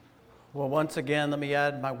Well, once again, let me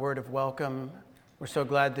add my word of welcome. We're so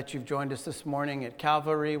glad that you've joined us this morning at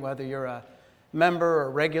Calvary, whether you're a member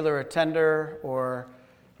or regular attender or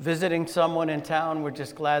visiting someone in town. We're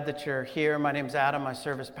just glad that you're here. My name's Adam. I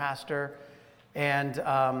serve as pastor. And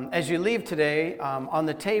as you leave today, on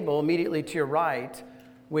the table immediately to your right,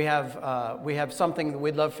 we have something that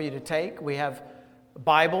we'd love for you to take. We have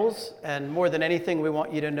Bibles, and more than anything, we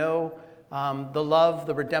want you to know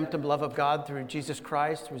the redemptive love of God through Jesus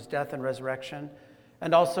Christ, through his death and resurrection.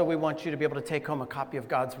 And also we want you to be able to take home a copy of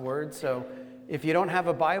God's Word. So if you don't have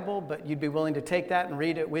a Bible, but you'd be willing to take that and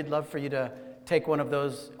read it, we'd love for you to take one of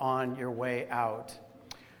those on your way out.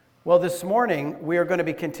 Well, this morning, we are going to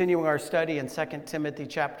be continuing our study in 2 Timothy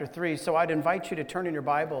chapter 3. So I'd invite you to turn in your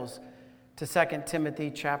Bibles to 2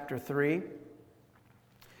 Timothy chapter 3.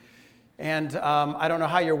 And I don't know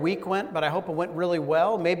how your week went, but I hope it went really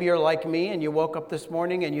well. Maybe you're like me and you woke up this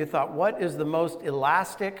morning and you thought, what is the most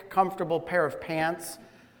elastic, comfortable pair of pants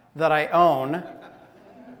that I own?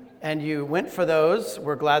 And you went for those.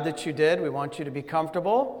 We're glad that you did. We want you to be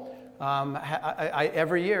comfortable.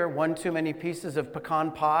 Every year, one too many pieces of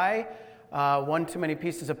pecan pie, one too many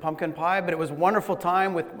pieces of pumpkin pie, but it was a wonderful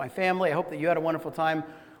time with my family. I hope that you had a wonderful time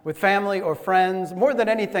with family or friends. More than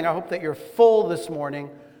anything, I hope that you're full this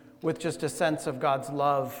morning with just a sense of God's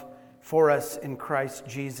love for us in Christ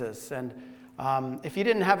Jesus. And if you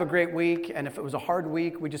didn't have a great week, and if it was a hard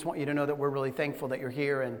week, we just want you to know that we're really thankful that you're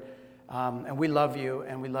here, and we love you,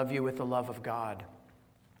 and we love you with the love of God.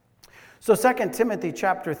 So 2 Timothy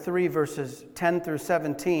chapter 3, verses 10 through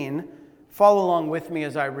 17, follow along with me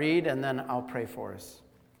as I read, and then I'll pray for us.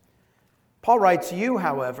 Paul writes, "You,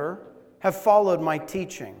 however, have followed my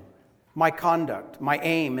teaching, my conduct, my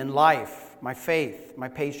aim in life, my faith, my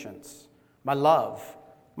patience, my love,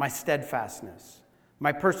 my steadfastness,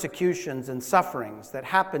 my persecutions and sufferings that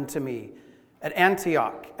happened to me at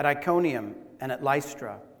Antioch, at Iconium, and at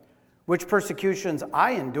Lystra, which persecutions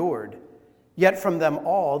I endured, yet from them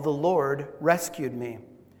all the Lord rescued me.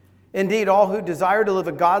 Indeed, all who desire to live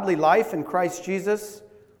a godly life in Christ Jesus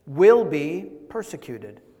will be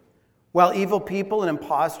persecuted, while evil people and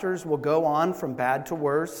impostors will go on from bad to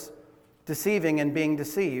worse, deceiving and being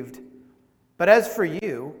deceived. But as for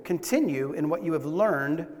you, continue in what you have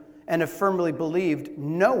learned and have firmly believed,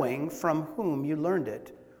 knowing from whom you learned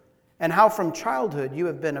it, and how from childhood you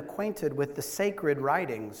have been acquainted with the sacred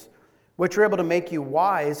writings, which are able to make you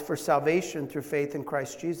wise for salvation through faith in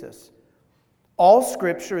Christ Jesus. All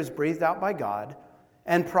Scripture is breathed out by God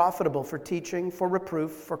and profitable for teaching, for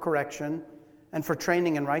reproof, for correction, and for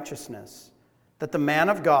training in righteousness, that the man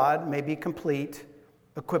of God may be complete,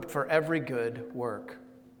 equipped for every good work."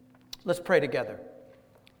 Let's pray together.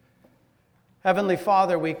 Heavenly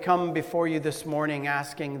Father, we come before you this morning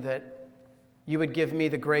asking that you would give me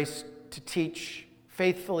the grace to teach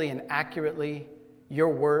faithfully and accurately your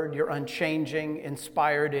word, your unchanging,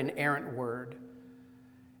 inspired, inerrant word.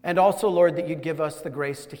 And also, Lord, that you'd give us the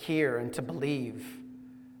grace to hear and to believe.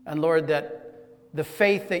 And Lord, that the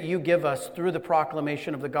faith that you give us through the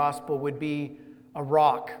proclamation of the gospel would be a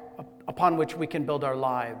rock upon which we can build our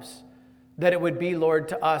lives. That it would be, Lord,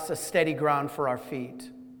 to us a steady ground for our feet.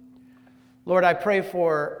 Lord, I pray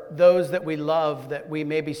for those that we love, that we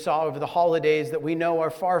maybe saw over the holidays, that we know are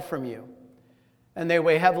far from you, and they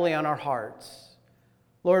weigh heavily on our hearts.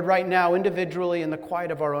 Lord, right now, individually in the quiet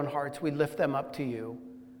of our own hearts, we lift them up to you.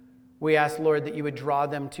 We ask, Lord, that you would draw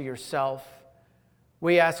them to yourself.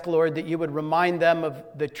 We ask, Lord, that you would remind them of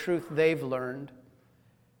the truth they've learned.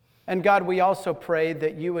 And God, we also pray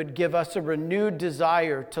that you would give us a renewed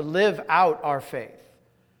desire to live out our faith,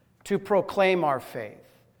 to proclaim our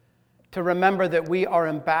faith, to remember that we are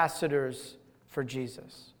ambassadors for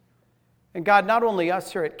Jesus. And God, not only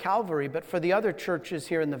us here at Calvary, but for the other churches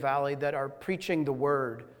here in the valley that are preaching the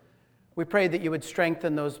word, we pray that you would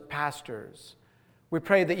strengthen those pastors. We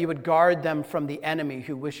pray that you would guard them from the enemy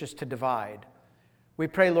who wishes to divide. We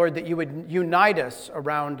pray, Lord, that you would unite us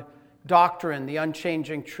around doctrine, the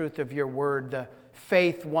unchanging truth of your word, the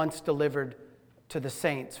faith once delivered to the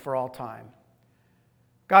saints for all time.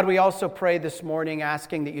 God, we also pray this morning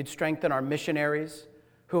asking that you'd strengthen our missionaries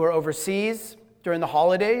who are overseas during the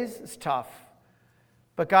holidays. It's tough.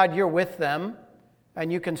 But God, you're with them,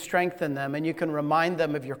 and you can strengthen them, and you can remind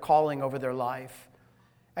them of your calling over their life,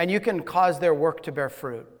 and you can cause their work to bear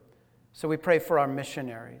fruit. So we pray for our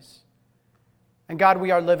missionaries. And God, we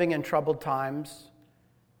are living in troubled times.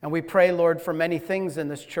 And we pray, Lord, for many things in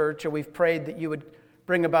this church, and we've prayed that you would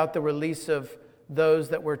bring about the release of those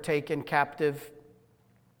that were taken captive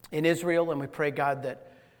in Israel, and we pray, God,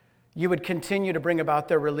 that you would continue to bring about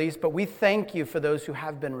their release. But we thank you for those who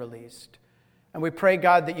have been released. And we pray,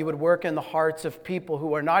 God, that you would work in the hearts of people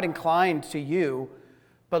who are not inclined to you.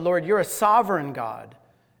 But Lord, you're a sovereign God,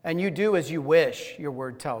 and you do as you wish, your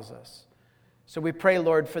word tells us. So we pray,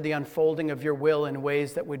 Lord, for the unfolding of your will in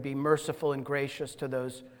ways that would be merciful and gracious to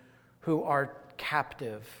those who are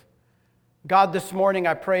captive. God, this morning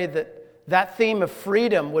I pray that that theme of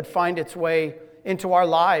freedom would find its way into our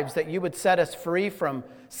lives, that you would set us free from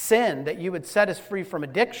sin, that you would set us free from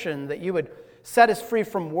addiction, that you would set us free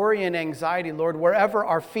from worry and anxiety, Lord, wherever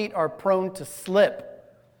our feet are prone to slip,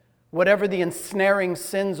 whatever the ensnaring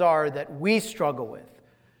sins are that we struggle with.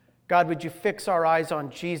 God, would you fix our eyes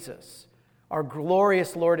on Jesus, our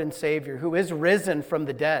glorious Lord and Savior, who is risen from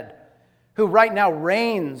the dead, who right now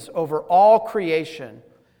reigns over all creation,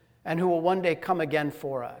 and who will one day come again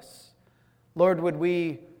for us. Lord, would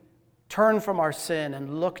we turn from our sin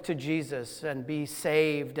and look to Jesus and be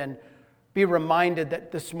saved and be reminded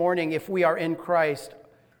that this morning, if we are in Christ,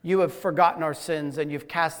 you have forgotten our sins and you've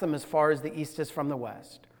cast them as far as the east is from the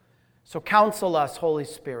west. So counsel us, Holy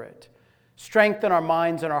Spirit. Strengthen our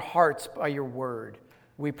minds and our hearts by your word.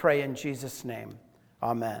 We pray in Jesus' name.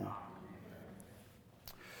 Amen.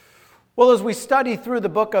 Well, as we study through the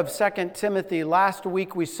book of 2 Timothy, last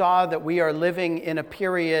week we saw that we are living in a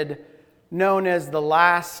period known as the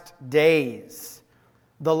last days.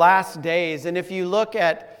 The last days. And if you look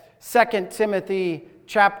at 2 Timothy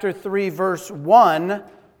chapter 3, verse 1,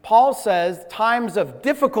 Paul says times of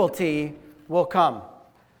difficulty will come.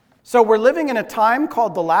 So we're living in a time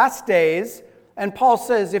called the last days, and Paul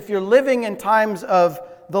says if you're living in times of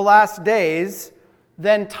the last days,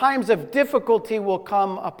 then times of difficulty will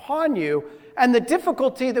come upon you. And the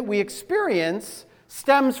difficulty that we experience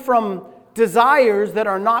stems from desires that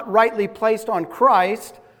are not rightly placed on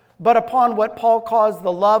Christ, but upon what Paul calls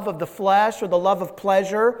the love of the flesh, or the love of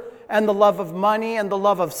pleasure, and the love of money, and the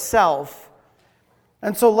love of self.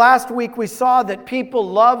 And so last week we saw that people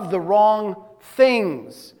love the wrong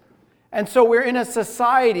things. And so we're in a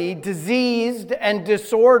society diseased and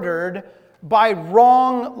disordered by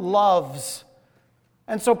wrong loves.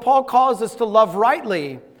 And so Paul calls us to love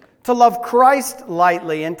rightly, to love Christ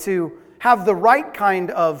lightly, and to have the right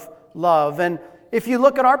kind of love. And if you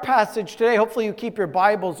look at our passage today, hopefully you keep your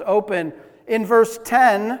Bibles open. In verse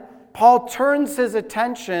 10, Paul turns his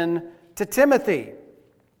attention to Timothy.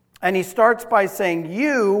 And he starts by saying,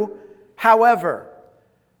 "You, however."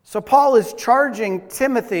 So Paul is charging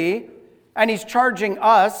Timothy, and he's charging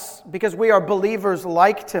us, because we are believers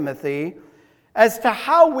like Timothy, as to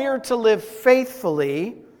how we're to live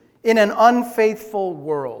faithfully in an unfaithful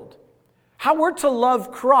world. How we're to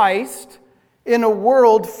love Christ in a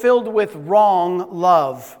world filled with wrong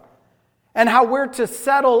love. And how we're to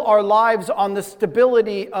settle our lives on the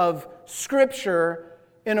stability of Scripture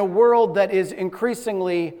in a world that is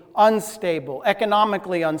increasingly unstable,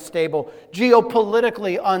 economically unstable,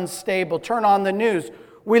 geopolitically unstable. Turn on the news.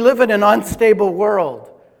 We live in an unstable world.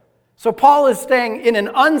 So Paul is saying, in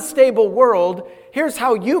an unstable world, here's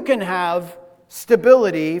how you can have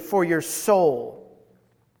stability for your soul.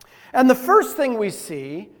 And the first thing we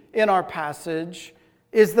see in our passage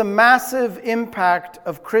is the massive impact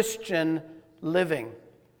of Christian living.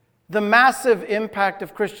 The massive impact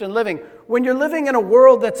of Christian living. When you're living in a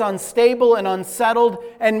world that's unstable and unsettled,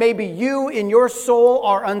 and maybe you in your soul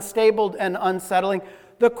are unstable and unsettling,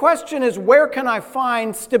 the question is, where can I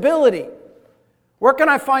find stability? Where can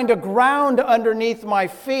I find a ground underneath my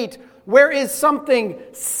feet? Where is something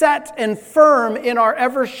set and firm in our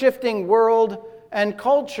ever-shifting world and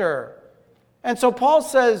culture? And so Paul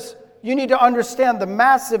says, you need to understand the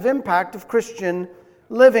massive impact of Christian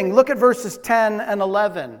living. Look at verses 10 and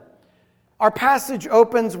 11. Our passage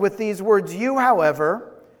opens with these words, "You,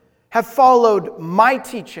 however, have followed my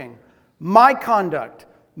teaching, my conduct,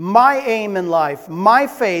 my aim in life, my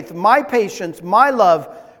faith, my patience, my love,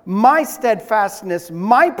 my steadfastness,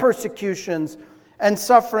 my persecutions and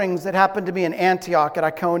sufferings that happened to me in Antioch, at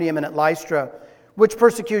Iconium, and at Lystra, which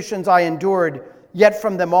persecutions I endured, yet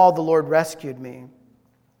from them all the Lord rescued me."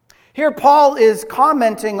 Here Paul is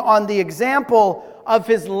commenting on the example of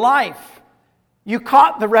his life. You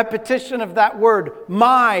caught the repetition of that word,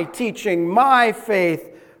 my teaching, my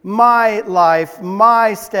faith, my life,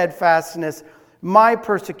 my steadfastness, my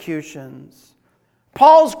persecutions.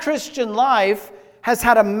 Paul's Christian life has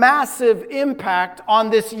had a massive impact on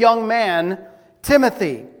this young man,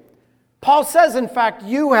 Timothy. Paul says, in fact,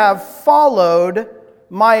 you have followed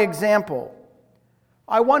my example.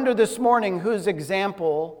 I wonder this morning whose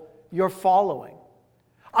example you're following.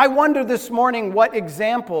 I wonder this morning what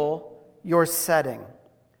example you're setting.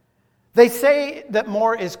 They say that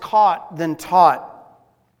more is caught than taught.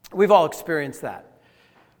 We've all experienced that.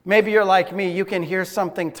 Maybe you're like me, you can hear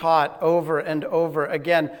something taught over and over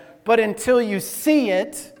again, but until you see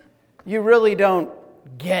it, you really don't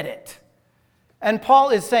get it. And Paul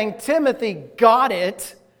is saying Timothy got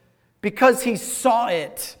it because he saw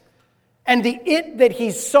it. And the it that he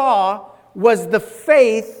saw was the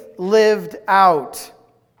faith lived out.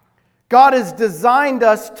 God has designed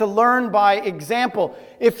us to learn by example.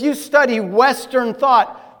 If you study Western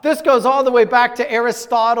thought, this goes all the way back to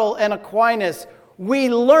Aristotle and Aquinas. We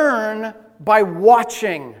learn by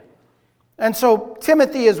watching. And so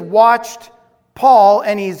Timothy has watched Paul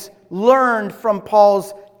and he's learned from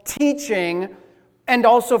Paul's teaching and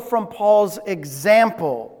also from Paul's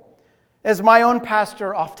example. As my own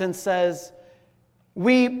pastor often says,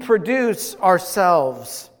 we produce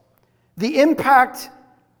ourselves. The impact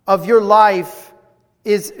of your life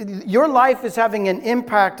is having an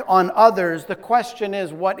impact on others. The question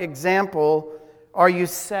is, what example are you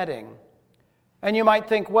setting? And you might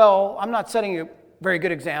think, well, I'm not setting a very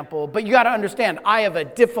good example, but you got to understand, I have a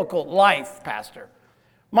difficult life, Pastor.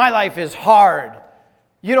 My life is hard.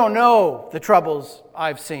 You don't know the troubles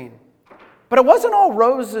I've seen. But it wasn't all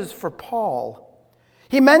roses for Paul.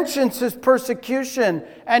 He mentions his persecution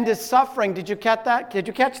and his suffering. Did you catch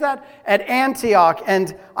that? At Antioch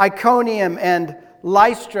and Iconium and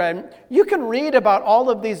Lystra. And you can read about all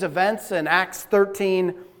of these events in Acts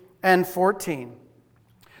 13 and 14.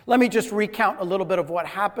 Let me just recount a little bit of what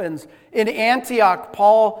happens. In Antioch,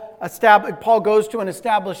 Paul goes to an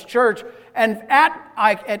established church, and at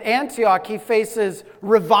Antioch, he faces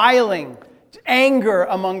reviling, anger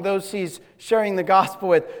among those he's sharing the gospel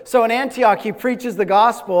with. So in Antioch, he preaches the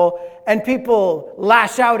gospel, and people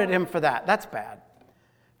lash out at him for that. That's bad.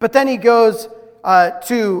 But then he goes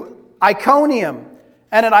to Iconium,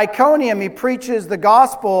 and at Iconium, he preaches the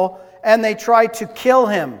gospel, and they try to kill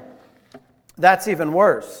him. That's even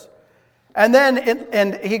worse. And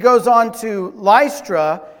then he goes on to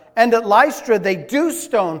Lystra, and at Lystra, they do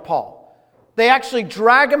stone Paul. They actually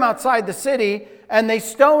drag him outside the city, and they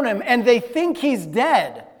stone him, and they think he's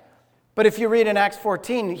dead. But if you read in Acts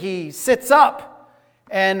 14, he sits up,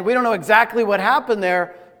 and we don't know exactly what happened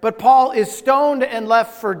there, but Paul is stoned and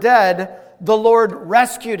left for dead. The Lord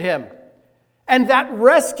rescued him. And that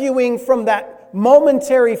rescuing from that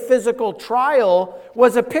momentary physical trial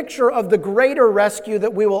was a picture of the greater rescue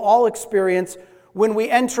that we will all experience when we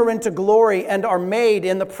enter into glory and are made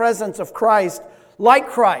in the presence of Christ, like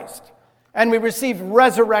Christ, and we receive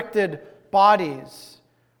resurrected bodies.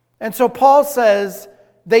 And so Paul says,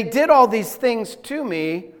 they did all these things to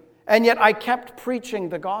me, and yet I kept preaching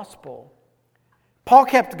the gospel. Paul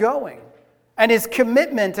kept going, and his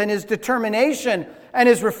commitment and his determination and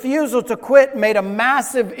his refusal to quit made a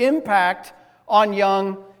massive impact on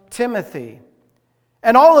young Timothy.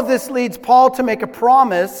 And all of this leads Paul to make a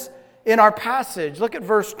promise in our passage. Look at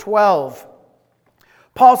verse 12.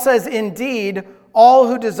 Paul says, "Indeed, all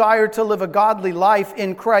who desire to live a godly life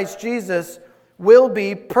in Christ Jesus will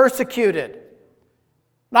be persecuted."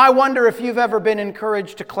 Now, I wonder if you've ever been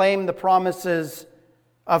encouraged to claim the promises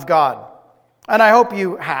of God. And I hope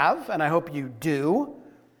you have, and I hope you do.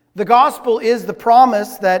 The gospel is the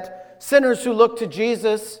promise that sinners who look to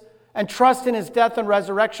Jesus and trust in his death and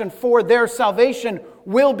resurrection for their salvation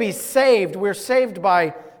will be saved. We're saved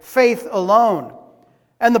by faith alone.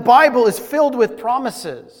 And the Bible is filled with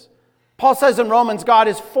promises. Paul says in Romans, God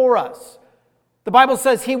is for us. The Bible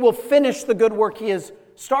says he will finish the good work he has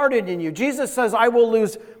started in you. Jesus says, I will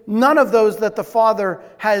lose none of those that the Father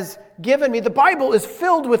has given me. The Bible is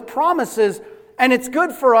filled with promises, and it's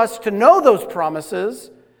good for us to know those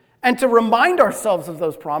promises and to remind ourselves of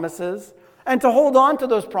those promises and to hold on to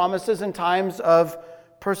those promises in times of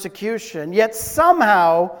persecution. Yet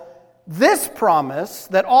somehow, this promise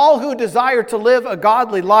that all who desire to live a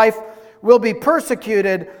godly life will be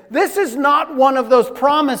persecuted, this is not one of those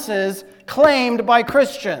promises claimed by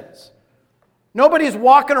Christians. Nobody's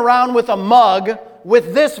walking around with a mug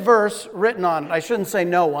with this verse written on it. I shouldn't say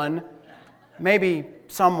no one. Maybe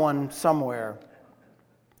someone somewhere.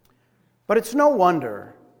 But it's no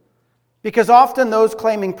wonder, because often those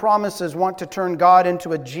claiming promises want to turn God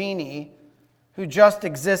into a genie who just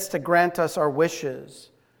exists to grant us our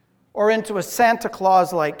wishes, or into a Santa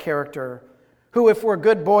Claus-like character who, if we're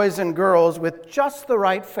good boys and girls with just the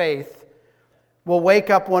right faith, will wake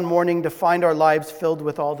up one morning to find our lives filled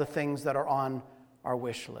with all the things that are on our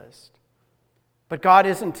wish list. But God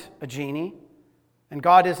isn't a genie, and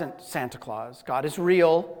God isn't Santa Claus. God is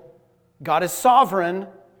real, God is sovereign,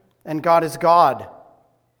 and God is God.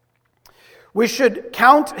 We should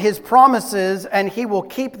count his promises, and he will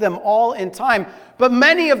keep them all in time. But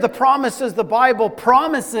many of the promises the Bible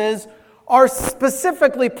promises are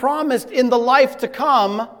specifically promised in the life to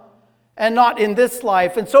come and not in this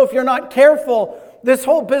life. And so if you're not careful, this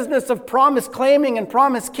whole business of promise claiming and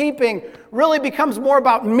promise keeping really becomes more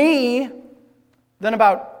about me than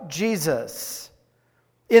about Jesus.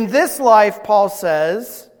 In this life, Paul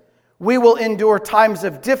says, we will endure times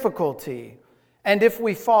of difficulty. And if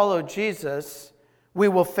we follow Jesus, we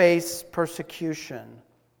will face persecution.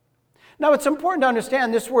 Now, it's important to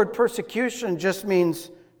understand this word persecution just means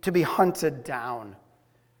to be hunted down.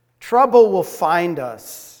 Trouble will find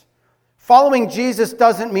us. Following Jesus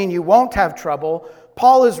doesn't mean you won't have trouble.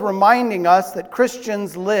 Paul is reminding us that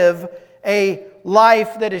Christians live a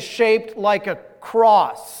life that is shaped like a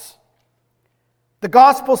cross. The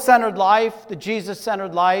gospel-centered life, the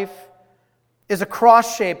Jesus-centered life, is a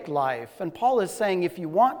cross-shaped life. And Paul is saying if you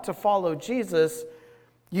want to follow Jesus,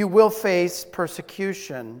 you will face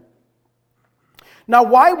persecution. Now,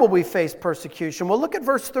 why will we face persecution? Well, look at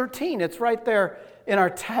verse 13. It's right there in our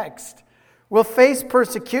text. We'll face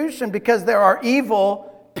persecution because there are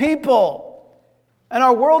evil people. And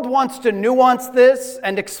our world wants to nuance this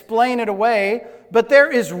and explain it away, but there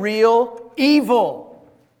is real evil.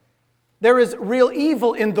 There is real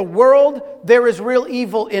evil in the world. There is real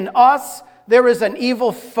evil in us. There is an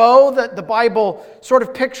evil foe that the Bible sort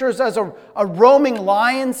of pictures as a roaming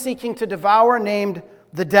lion seeking to devour named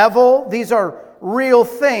the devil. These are real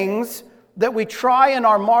things that we try in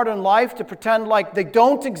our modern life to pretend like they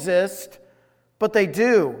don't exist, but they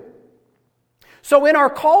do. So in our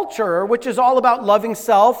culture, which is all about loving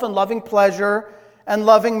self and loving pleasure and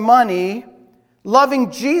loving money,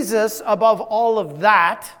 loving Jesus above all of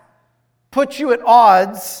that puts you at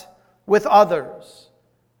odds with others.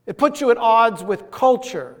 It puts you at odds with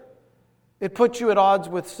culture. It puts you at odds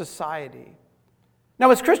with society. Now,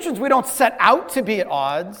 as Christians, we don't set out to be at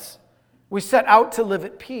odds. We set out to live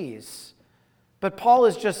at peace. But Paul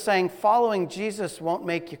is just saying following Jesus won't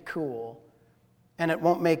make you cool, and it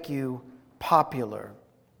won't make you popular.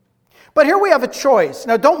 But here we have a choice.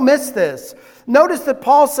 Now, don't miss this. Notice that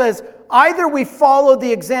Paul says either we follow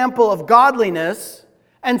the example of godliness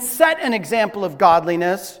and set an example of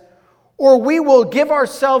godliness, or we will give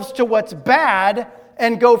ourselves to what's bad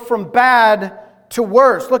and go from bad to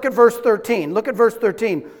worse. Look at verse 13. Look at verse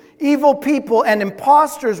 13. Evil people and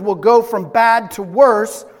impostors will go from bad to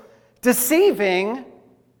worse, deceiving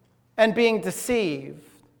and being deceived.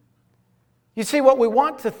 You see, what we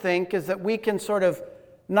want to think is that we can sort of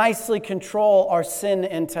nicely control our sin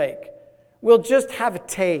intake. We'll just have a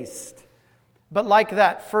taste. But like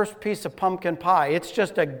that first piece of pumpkin pie, it's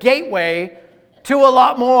just a gateway to a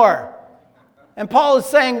lot more. And Paul is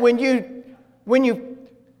saying when you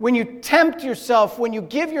tempt yourself, when you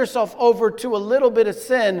give yourself over to a little bit of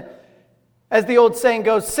sin, as the old saying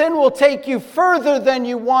goes, sin will take you further than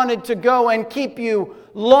you wanted to go and keep you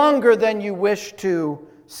longer than you wish to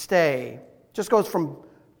stay. Just goes from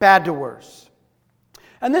bad to worse.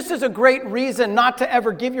 And this is a great reason not to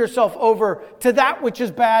ever give yourself over to that which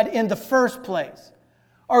is bad in the first place.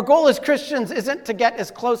 Our goal as Christians isn't to get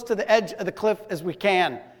as close to the edge of the cliff as we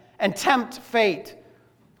can and tempt fate.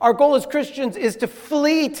 Our goal as Christians is to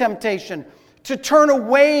flee temptation, to turn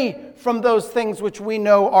away from those things which we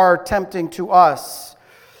know are tempting to us.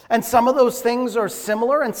 And some of those things are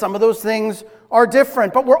similar and some of those things are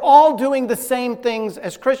different, but we're all doing the same things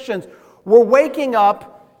as Christians. We're waking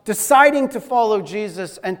up, deciding to follow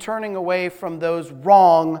Jesus, and turning away from those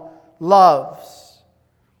wrong loves.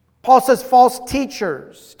 Paul says false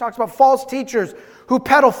teachers. He talks about false teachers who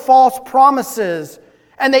peddle false promises,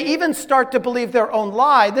 and they even start to believe their own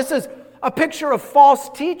lie. This is a picture of false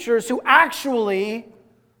teachers who actually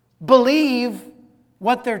believe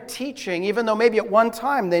what they're teaching, even though maybe at one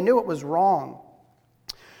time they knew it was wrong.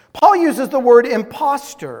 Paul uses the word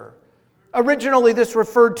impostor. Originally, this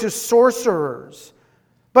referred to sorcerers,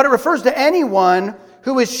 but it refers to anyone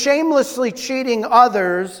who is shamelessly cheating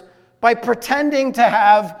others by pretending to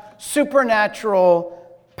have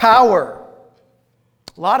supernatural power.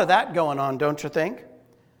 A lot of that going on, don't you think?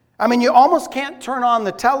 I mean, you almost can't turn on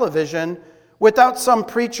the television without some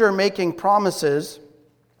preacher making promises.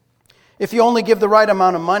 If you only give the right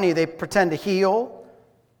amount of money, they pretend to heal.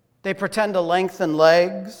 They pretend to lengthen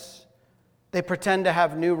legs. They pretend to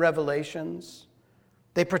have new revelations.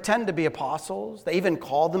 They pretend to be apostles. They even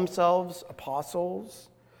call themselves apostles.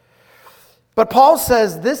 But Paul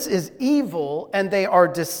says this is evil, and they are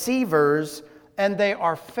deceivers, and they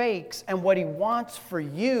are fakes. And what he wants for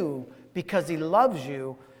you, because he loves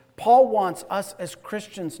you, Paul wants us as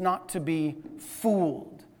Christians not to be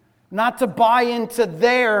fooled, not to buy into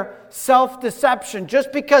their self-deception.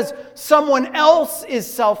 Just because someone else is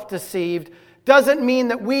self-deceived doesn't mean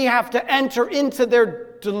that we have to enter into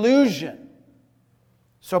their delusion.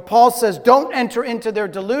 So Paul says, don't enter into their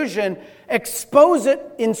delusion. Expose it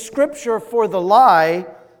in Scripture for the lie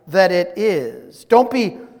that it is. Don't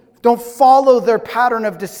follow their pattern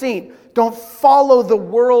of deceit. Don't follow the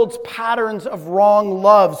world's patterns of wrong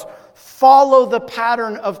loves. Follow the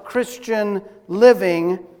pattern of Christian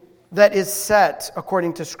living that is set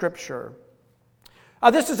according to Scripture.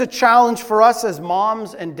 This is a challenge for us as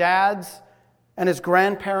moms and dads and as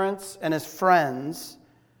grandparents and as friends.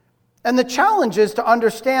 And the challenge is to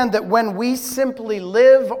understand that when we simply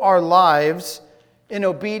live our lives in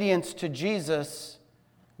obedience to Jesus,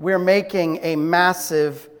 we're making a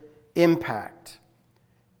massive impact.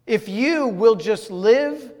 If you will just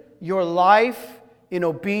live your life in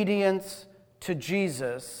obedience to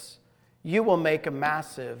Jesus, you will make a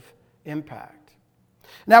massive impact.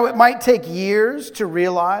 Now, it might take years to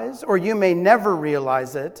realize, or you may never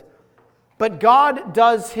realize it, but God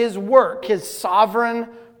does His work, His sovereign,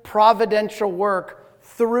 providential work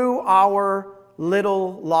through our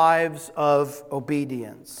little lives of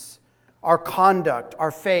obedience. Our conduct,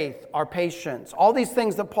 our faith, our patience, all these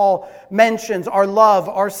things that Paul mentions, our love,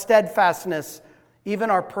 our steadfastness, even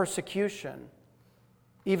our persecution,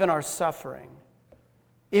 even our suffering.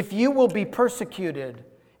 If you will be persecuted,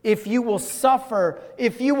 if you will suffer,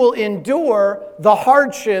 if you will endure the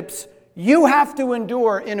hardships you have to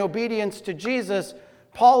endure in obedience to Jesus,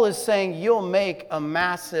 Paul is saying you'll make a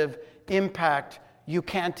massive impact you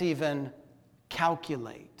can't even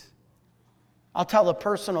calculate. I'll tell a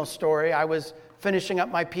personal story. I was finishing up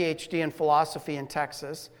my PhD in philosophy in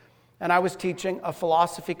Texas, and I was teaching a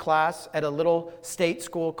philosophy class at a little state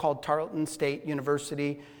school called Tarleton State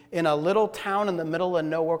University in a little town in the middle of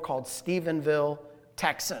nowhere called Stephenville,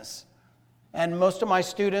 Texas. And most of my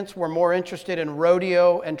students were more interested in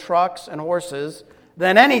rodeo and trucks and horses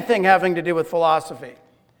than anything having to do with philosophy.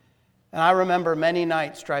 And I remember many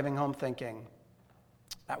nights driving home thinking,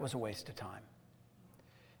 that was a waste of time.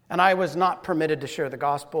 And I was not permitted to share the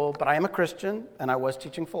gospel, but I am a Christian, and I was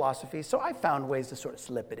teaching philosophy, so I found ways to sort of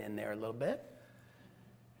slip it in there a little bit.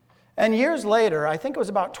 And years later, I think it was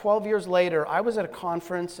about 12 years later, I was at a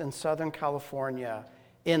conference in Southern California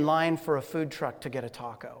in line for a food truck to get a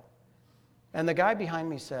taco. And the guy behind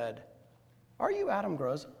me said, "Are you Adam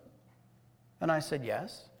Groza?" And I said,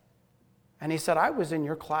 "Yes." And he said, "I was in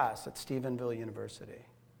your class at Stephenville University."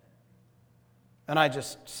 And I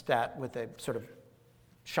just sat with a sort of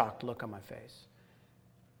shocked look on my face.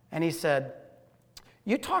 And he said,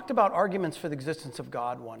 "You talked about arguments for the existence of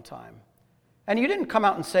God one time. And you didn't come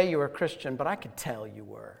out and say you were a Christian, but I could tell you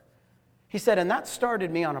were." He said, "And that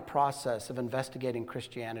started me on a process of investigating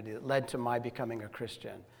Christianity that led to my becoming a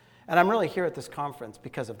Christian. And I'm really here at this conference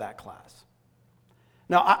because of that class."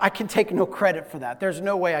 Now, I can take no credit for that. There's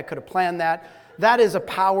no way I could have planned that. That is a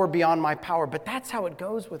power beyond my power, but that's how it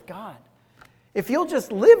goes with God. If you'll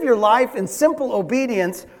just live your life in simple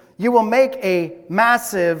obedience, you will make a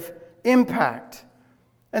massive impact.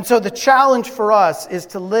 And so the challenge for us is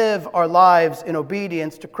to live our lives in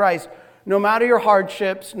obedience to Christ, no matter your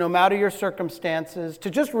hardships, no matter your circumstances, to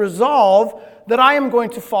just resolve that I am going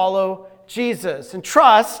to follow Jesus and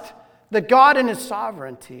trust that God in His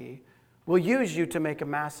sovereignty will use you to make a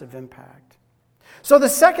massive impact. So the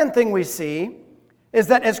second thing we see is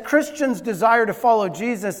that as Christians desire to follow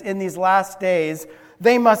Jesus in these last days,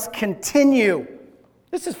 they must continue.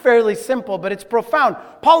 This is fairly simple, but it's profound.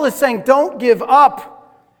 Paul is saying, don't give up.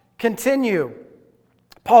 Continue.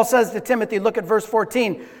 Paul says to Timothy, look at verse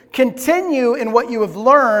 14, "Continue in what you have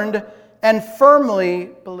learned and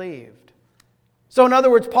firmly believed." So in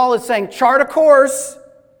other words, Paul is saying, chart a course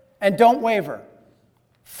and don't waver.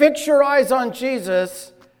 Fix your eyes on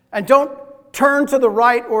Jesus and don't turn to the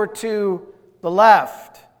right or to the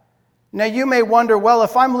left. Now you may wonder, well,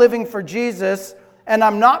 if I'm living for Jesus and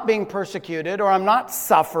I'm not being persecuted or I'm not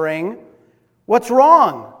suffering, what's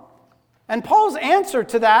wrong? And Paul's answer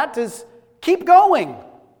to that is keep going.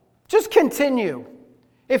 Just continue.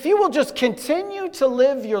 If you will just continue to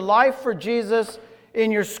live your life for Jesus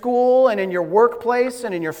in your school and in your workplace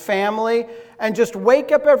and in your family, and just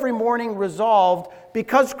wake up every morning resolved,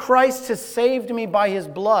 because Christ has saved me by His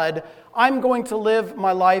blood, I'm going to live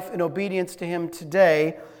my life in obedience to Him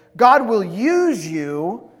today, God will use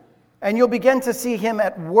you and you'll begin to see Him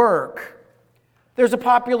at work. There's a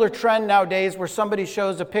popular trend nowadays where somebody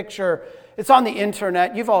shows a picture, it's on the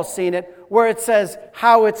internet, you've all seen it, where it says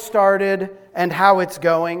how it started and how it's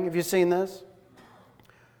going. Have you seen this?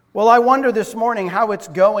 Well, I wonder this morning how it's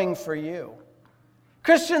going for you.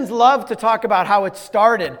 Christians love to talk about how it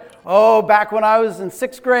started. Oh, back when I was in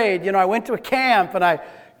 6th grade, I went to a camp and I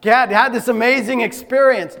had this amazing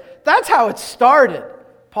experience. That's how it started.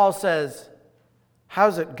 Paul says,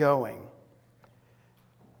 how's it going?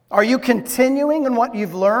 Are you continuing in what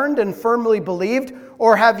you've learned and firmly believed,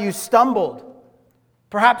 or have you stumbled?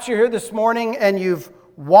 Perhaps you're here this morning and you've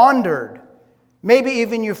wandered. Maybe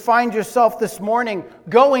even you find yourself this morning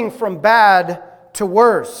going from bad to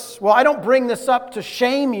worse. Well, I don't bring this up to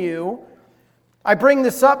shame you. I bring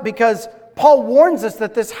this up because Paul warns us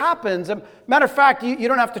that this happens. Matter of fact, you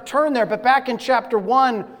don't have to turn there, but back in chapter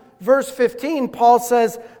 1, verse 15, Paul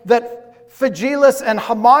says that Phygelus and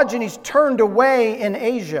Hermogenes turned away in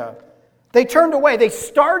Asia. They turned away. They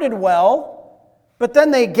started well, but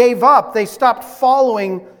then they gave up. They stopped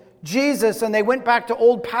following Jesus, and they went back to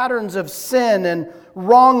old patterns of sin and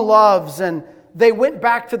wrong loves, and they went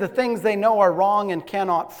back to the things they know are wrong and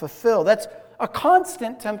cannot fulfill. That's a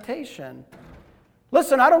constant temptation.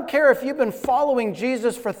 Listen, I don't care if you've been following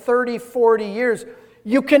Jesus for 30, 40 years.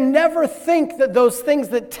 You can never think that those things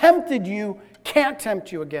that tempted you can't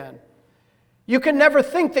tempt you again. You can never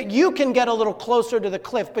think that you can get a little closer to the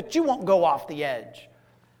cliff, but you won't go off the edge.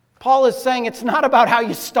 Paul is saying it's not about how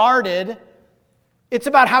you started. It's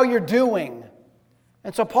about how you're doing.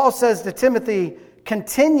 And so Paul says to Timothy,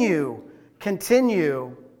 continue.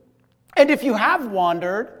 And if you have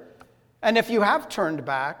wandered, and if you have turned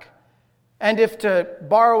back, and if, to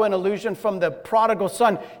borrow an allusion from the prodigal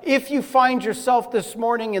son, if you find yourself this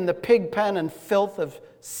morning in the pig pen and filth of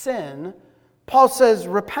sin, Paul says,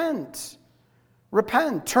 repent.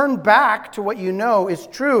 Repent. Turn back to what you know is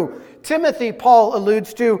true. Timothy, Paul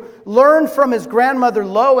alludes to, learned from his grandmother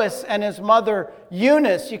Lois and his mother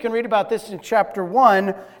Eunice. You can read about this in chapter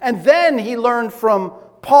 1. And then he learned from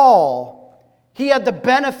Paul. He had the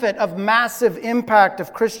benefit of massive impact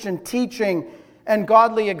of Christian teaching and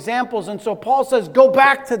godly examples. And so Paul says, go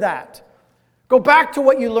back to that. Go back to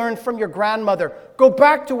what you learned from your grandmother. Go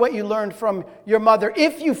back to what you learned from your mother.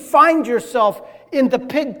 If you find yourself in the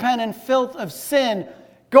pig pen and filth of sin,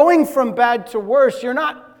 going from bad to worse, you're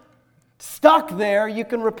not stuck there. You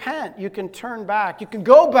can repent. You can turn back. You can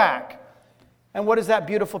go back. And what is that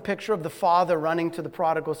beautiful picture of the father running to the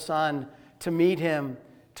prodigal son to meet him,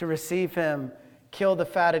 to receive him, kill the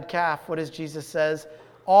fatted calf? What does Jesus says?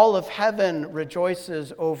 All of heaven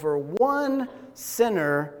rejoices over one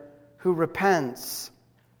sinner who repents.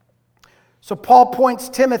 So Paul points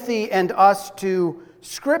Timothy and us to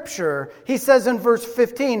Scripture. He says in verse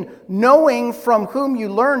 15, knowing from whom you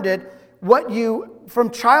learned it, from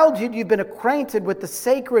childhood you've been acquainted with the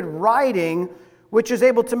sacred writing, which is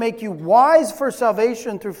able to make you wise for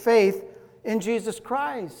salvation through faith in Jesus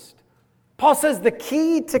Christ. Paul says the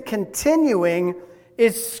key to continuing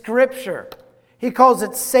is Scripture. He calls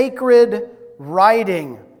it sacred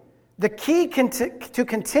writing. The key to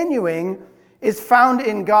continuing is found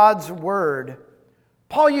in God's Word.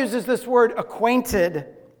 Paul uses this word acquainted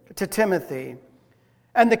to Timothy.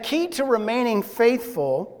 And the key to remaining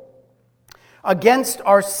faithful against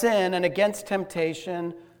our sin and against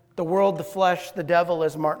temptation, the world, the flesh, the devil,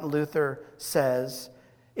 as Martin Luther says,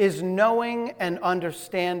 is knowing and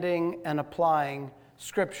understanding and applying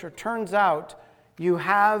Scripture. Turns out you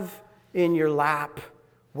have in your lap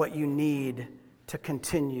what you need to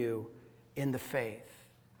continue in the faith.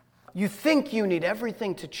 You think you need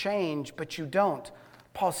everything to change, but you don't.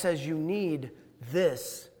 Paul says you need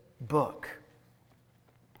this book.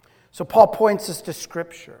 So Paul points us to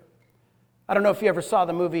Scripture. I don't know if you ever saw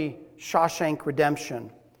the movie Shawshank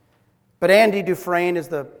Redemption, but Andy Dufresne is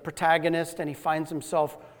the protagonist, and he finds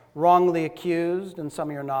himself wrongly accused. And some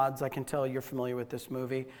of your nods, I can tell you're familiar with this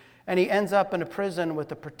movie. And he ends up in a prison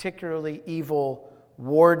with a particularly evil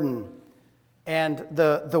warden. And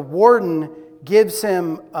the warden gives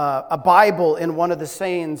him a Bible in one of the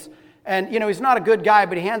sayings. And, he's not a good guy,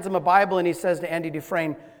 but he hands him a Bible and he says to Andy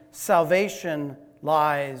Dufresne, salvation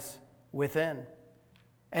lies within.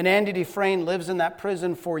 And Andy Dufresne lives in that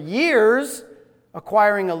prison for years,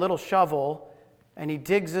 acquiring a little shovel, and he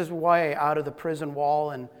digs his way out of the prison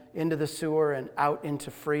wall and into the sewer and out into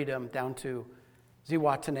freedom down to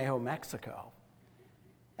Zihuatanejo, Mexico.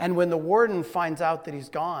 And when the warden finds out that he's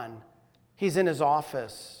gone, he's in his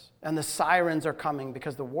office, and the sirens are coming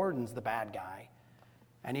because the warden's the bad guy.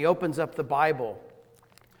 And he opens up the Bible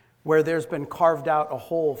where there's been carved out a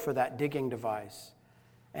hole for that digging device.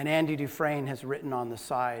 And Andy Dufresne has written on the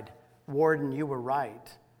side, "Warden, you were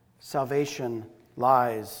right. Salvation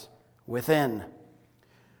lies within."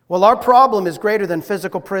 Well, our problem is greater than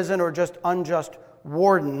physical prison or just unjust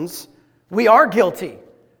wardens. We are guilty,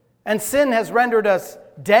 and sin has rendered us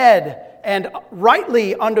dead and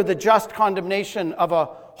rightly under the just condemnation of a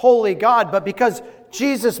holy God. But because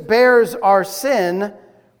Jesus bears our sin,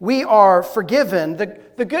 we are forgiven.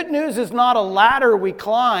 The good news is not a ladder we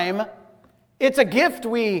climb. It's a gift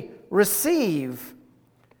we receive.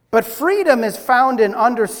 But freedom is found in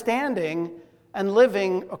understanding and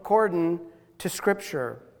living according to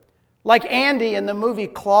Scripture. Like Andy in the movie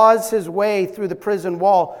claws his way through the prison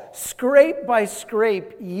wall, scrape by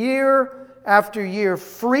scrape, year after year,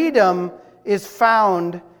 freedom is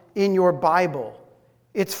found in your Bible.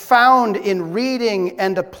 It's found in reading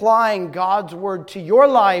and applying God's Word to your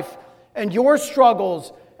life and your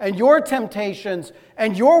struggles and your temptations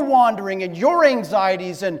and your wandering and your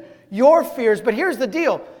anxieties and your fears. But here's the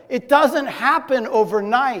deal. It doesn't happen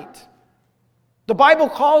overnight. The Bible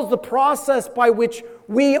calls the process by which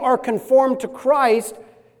we are conformed to Christ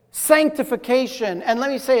sanctification. And let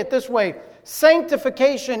me say it this way.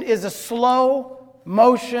 Sanctification is a slow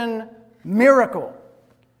motion miracle.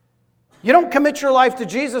 You don't commit your life to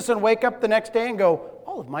Jesus and wake up the next day and go,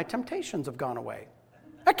 all of my temptations have gone away.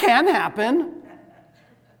 That can happen.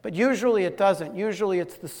 But usually it doesn't. Usually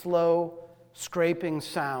it's the slow, scraping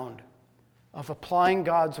sound of applying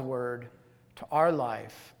God's Word to our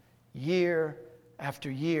life year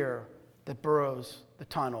after year that burrows the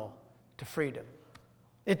tunnel to freedom.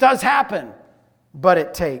 It does happen, but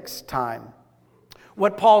it takes time.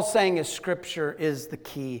 What Paul's saying is Scripture is the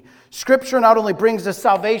key. Scripture not only brings us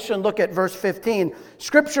salvation, look at verse 15.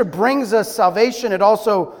 Scripture brings us salvation, it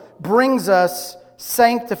also brings us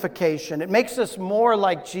sanctification. It makes us more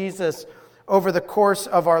like Jesus over the course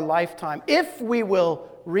of our lifetime. If we will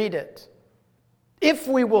read it, if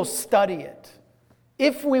we will study it,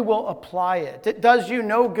 if we will apply it. It does you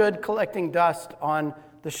no good collecting dust on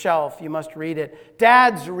the shelf. You must read it.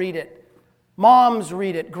 Dads read it. Moms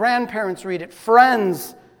read it. Grandparents read it.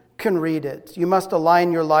 Friends can read it. You must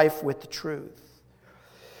align your life with the truth.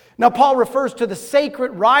 Now, Paul refers to the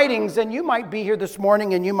sacred writings, and you might be here this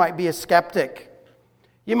morning and you might be a skeptic.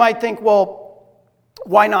 You might think, well,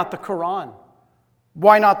 why not the Quran?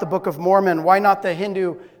 Why not the Book of Mormon? Why not the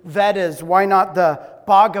Hindu Vedas? Why not the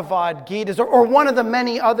Bhagavad Gita? Or one of the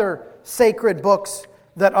many other sacred books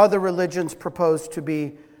that other religions propose to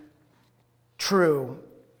be true?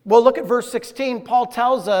 Well, look at verse 16. Paul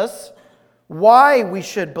tells us why we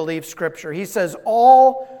should believe Scripture. He says,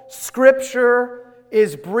 all Scripture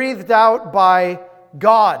is breathed out by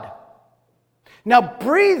God. Now,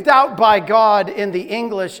 breathed out by God in the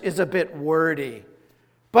English is a bit wordy.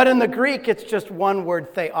 But in the Greek, it's just one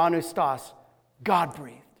word, theopneustos,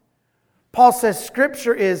 God-breathed. Paul says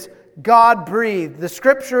Scripture is God-breathed. The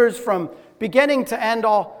Scriptures from beginning to end,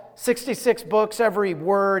 all 66 books, every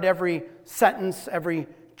word, every sentence, every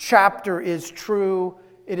chapter is true.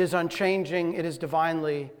 It is unchanging. It is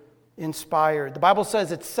divinely inspired. The Bible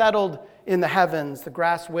says it's settled in the heavens. The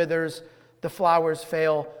grass withers, the flowers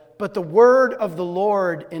fail, but the word of the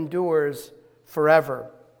Lord endures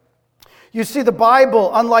forever. You see, the Bible,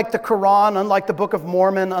 unlike the Quran, unlike the Book of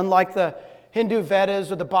Mormon, unlike the Hindu Vedas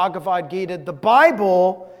or the Bhagavad Gita, the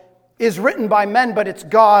Bible is written by men, but it's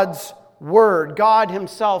God's Word. God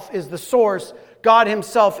Himself is the source. God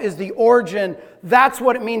Himself is the origin. That's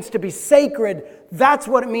what it means to be sacred. That's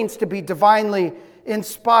what it means to be divinely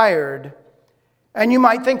inspired. And you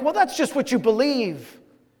might think, well, that's just what you believe.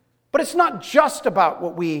 But it's not just about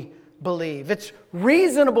what we believe. It's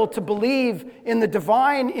reasonable to believe in the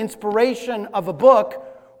divine inspiration of a book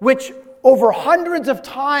which over hundreds of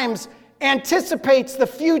times anticipates the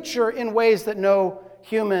future in ways that no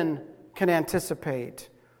human can anticipate.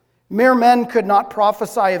 Mere men could not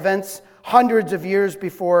prophesy events hundreds of years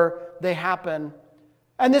before they happen.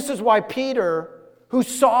 And this is why Peter, who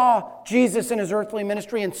saw Jesus in his earthly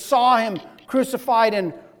ministry and saw Him crucified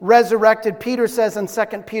and resurrected, Peter says in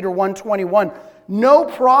 2 Peter 1:21, no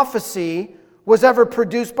prophecy was ever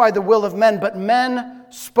produced by the will of men, but men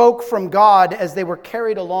spoke from God as they were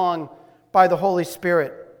carried along by the Holy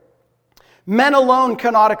Spirit. Men alone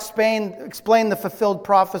cannot explain the fulfilled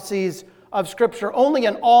prophecies of Scripture. Only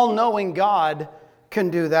an all-knowing God can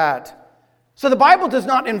do that. So the Bible does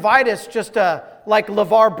not invite us just like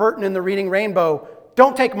LeVar Burton in the Reading Rainbow,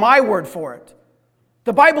 don't take my word for it.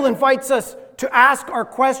 The Bible invites us to ask our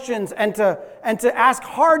questions and to ask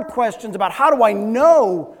hard questions about how do I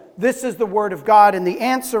know this is the Word of God? And the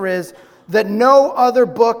answer is that no other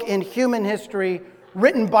book in human history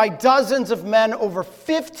written by dozens of men over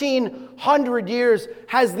 1,500 years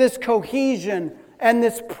has this cohesion and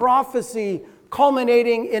this prophecy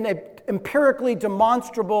culminating in an empirically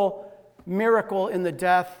demonstrable miracle in the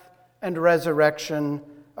death and resurrection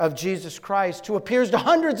of Jesus Christ, who appears to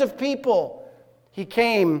hundreds of people. He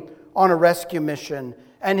came on a rescue mission,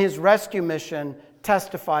 and His rescue mission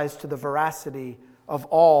testifies to the veracity of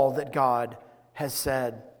all that God has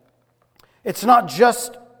said. It's not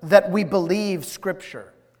just that we believe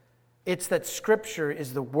Scripture. It's that Scripture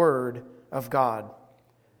is the Word of God.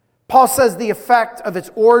 Paul says the effect of its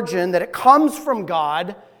origin, that it comes from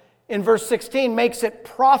God, in verse 16, makes it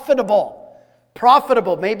profitable.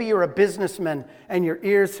 Profitable. Maybe you're a businessman and your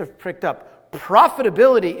ears have pricked up.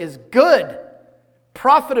 Profitability is good.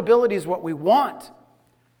 Profitability is what we want.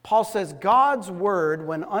 Paul says God's word,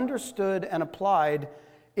 when understood and applied,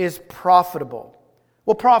 is profitable.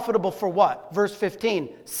 Well, profitable for what? Verse 15,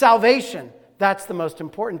 salvation. That's the most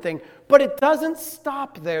important thing. But it doesn't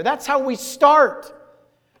stop there. That's how we start.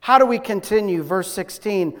 How do we continue? Verse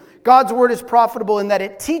 16, God's word is profitable in that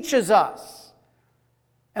it teaches us.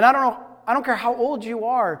 And I don't care how old you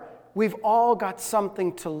are, we've all got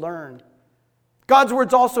something to learn. God's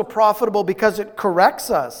word's also profitable because it corrects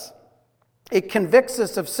us. It convicts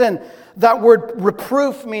us of sin. That word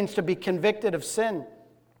reproof means to be convicted of sin.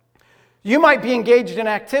 You might be engaged in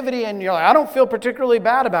activity and you're like, I don't feel particularly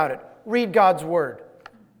bad about it. Read God's word.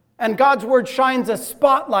 And God's word shines a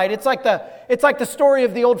spotlight. It's like the story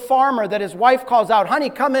of the old farmer that his wife calls out,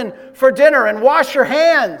 honey, come in for dinner and wash your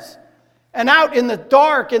hands. And out in the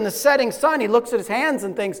dark, in the setting sun, he looks at his hands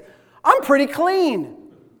and thinks, I'm pretty clean.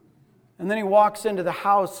 And then he walks into the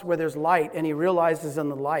house where there's light and he realizes in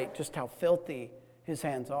the light just how filthy his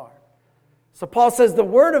hands are. So Paul says the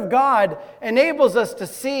word of God enables us to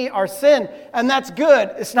see our sin, and that's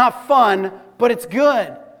good. It's not fun, but it's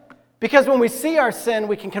good. Because when we see our sin,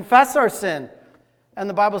 we can confess our sin. And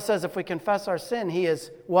the Bible says if we confess our sin, he is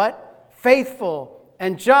what? Faithful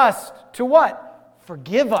and just to what?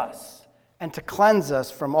 Forgive us and to cleanse us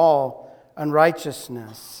from all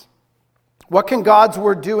unrighteousness. What can God's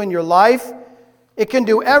word do in your life? It can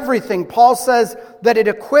do everything. Paul says that it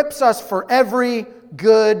equips us for every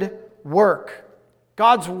good work.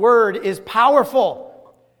 God's word is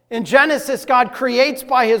powerful. In Genesis, God creates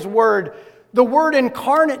by his word. The Word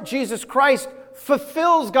incarnate, Jesus Christ,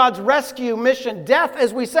 fulfills God's rescue mission. Death,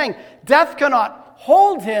 as we sang, death cannot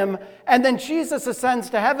hold him. And then Jesus ascends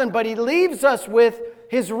to heaven, but he leaves us with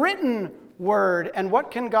his written word. And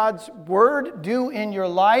what can God's word do in your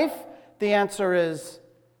life? The answer is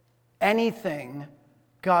anything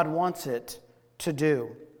God wants it to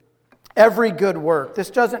do. Every good work. This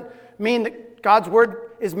doesn't mean that God's word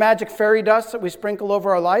is magic fairy dust that we sprinkle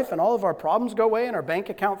over our life and all of our problems go away and our bank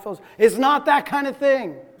account fills. It's not that kind of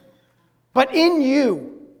thing. But in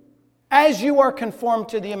you, as you are conformed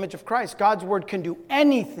to the image of Christ, God's word can do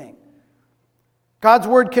anything. God's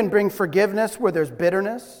word can bring forgiveness where there's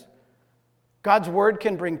bitterness. God's word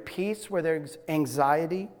can bring peace where there's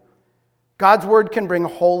anxiety. God's word can bring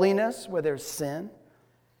holiness where there's sin.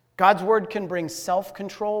 God's word can bring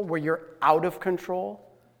self-control where you're out of control.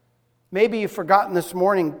 Maybe you've forgotten this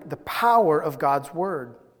morning the power of God's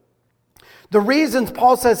word. The reasons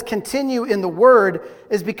Paul says continue in the word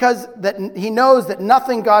is because that he knows that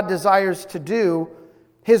nothing God desires to do,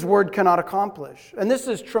 his word cannot accomplish. And this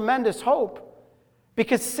is tremendous hope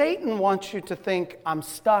because Satan wants you to think, I'm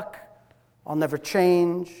stuck, I'll never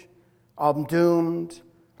change, I'm doomed,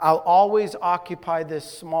 I'll always occupy this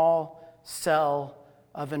small cell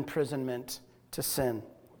of imprisonment to sin.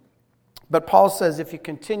 But Paul says if you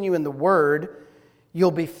continue in the word,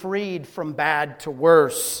 you'll be freed from bad to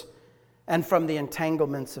worse and from the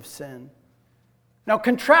entanglements of sin. Now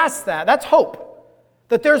contrast that. That's hope.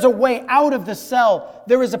 That there's a way out of the cell.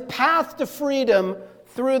 There is a path to freedom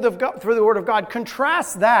through the word of God.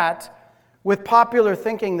 Contrast that with popular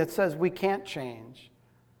thinking that says we can't change.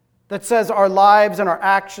 That says our lives and our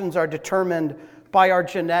actions are determined by our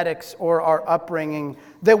genetics or our upbringing,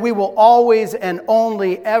 that we will always and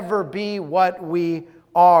only ever be what we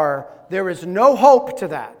are. There is no hope to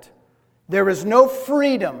that. There is no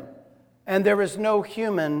freedom, and there is no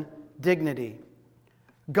human dignity.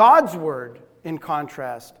 God's word, in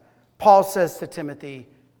contrast, Paul says to Timothy,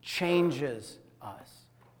 changes us.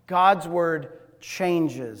 God's word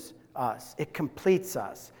changes us. It completes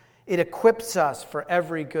us. It equips us for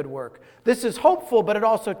every good work. This is hopeful, but it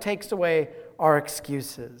also takes away our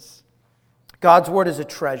excuses. God's word is a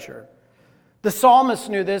treasure. The psalmist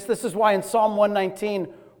knew this. This is why in Psalm 119,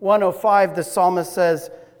 105, the psalmist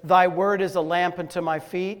says, Thy word is a lamp unto my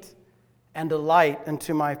feet and a light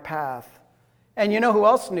unto my path. And you know who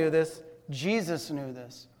else knew this? Jesus knew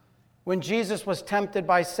this. When Jesus was tempted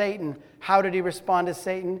by Satan, how did he respond to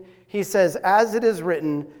Satan? He says, As it is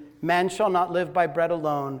written, man shall not live by bread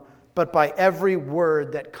alone, but by every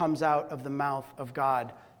word that comes out of the mouth of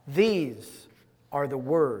God. These are the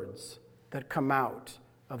words that come out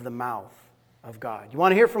of the mouth of God. You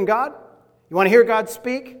want to hear from God? You want to hear God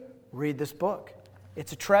speak? Read this book.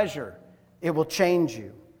 It's a treasure. It will change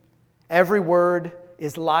you. Every word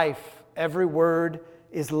is life. Every word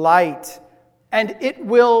is light. And it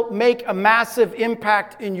will make a massive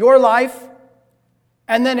impact in your life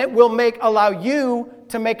And then it will allow you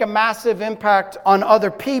to make a massive impact on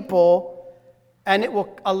other people. And it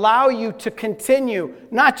will allow you to continue,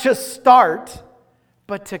 not just start,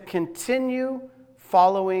 but to continue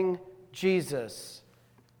following Jesus,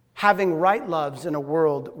 having right loves in a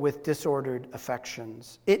world with disordered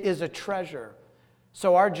affections. It is a treasure.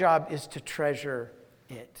 So our job is to treasure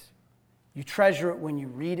it. You treasure it when you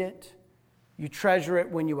read it. You treasure it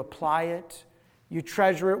when you apply it. You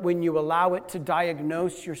treasure it when you allow it to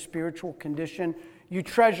diagnose your spiritual condition. You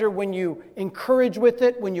treasure when you encourage with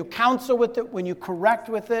it, when you counsel with it, when you correct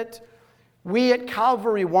with it. We at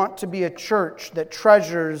Calvary want to be a church that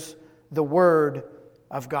treasures the Word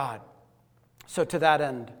of God. So to that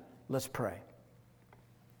end, let's pray.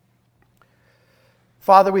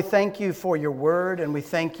 Father, we thank you for your Word, and we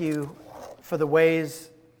thank you for the ways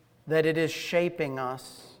that it is shaping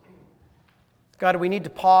us. God, we need to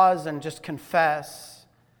pause and just confess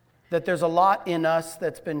that there's a lot in us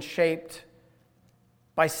that's been shaped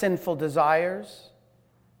by sinful desires,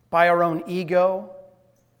 by our own ego,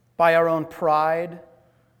 by our own pride,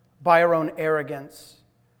 by our own arrogance.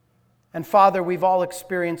 And Father, we've all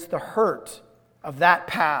experienced the hurt of that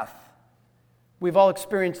path. We've all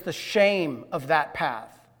experienced the shame of that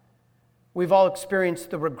path. We've all experienced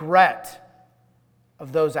the regret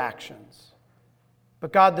of those actions.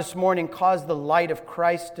 But God, this morning, cause the light of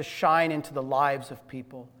Christ to shine into the lives of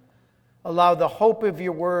people. Allow the hope of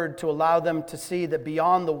your word to allow them to see that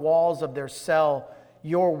beyond the walls of their cell,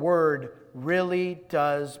 your word really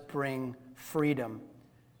does bring freedom.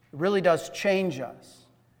 It really does change us.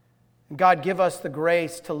 And God, give us the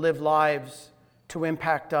grace to live lives to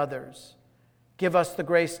impact others. Give us the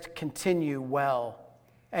grace to continue well.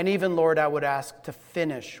 And even, Lord, I would ask to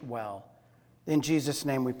finish well. In Jesus'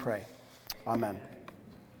 name we pray. Amen.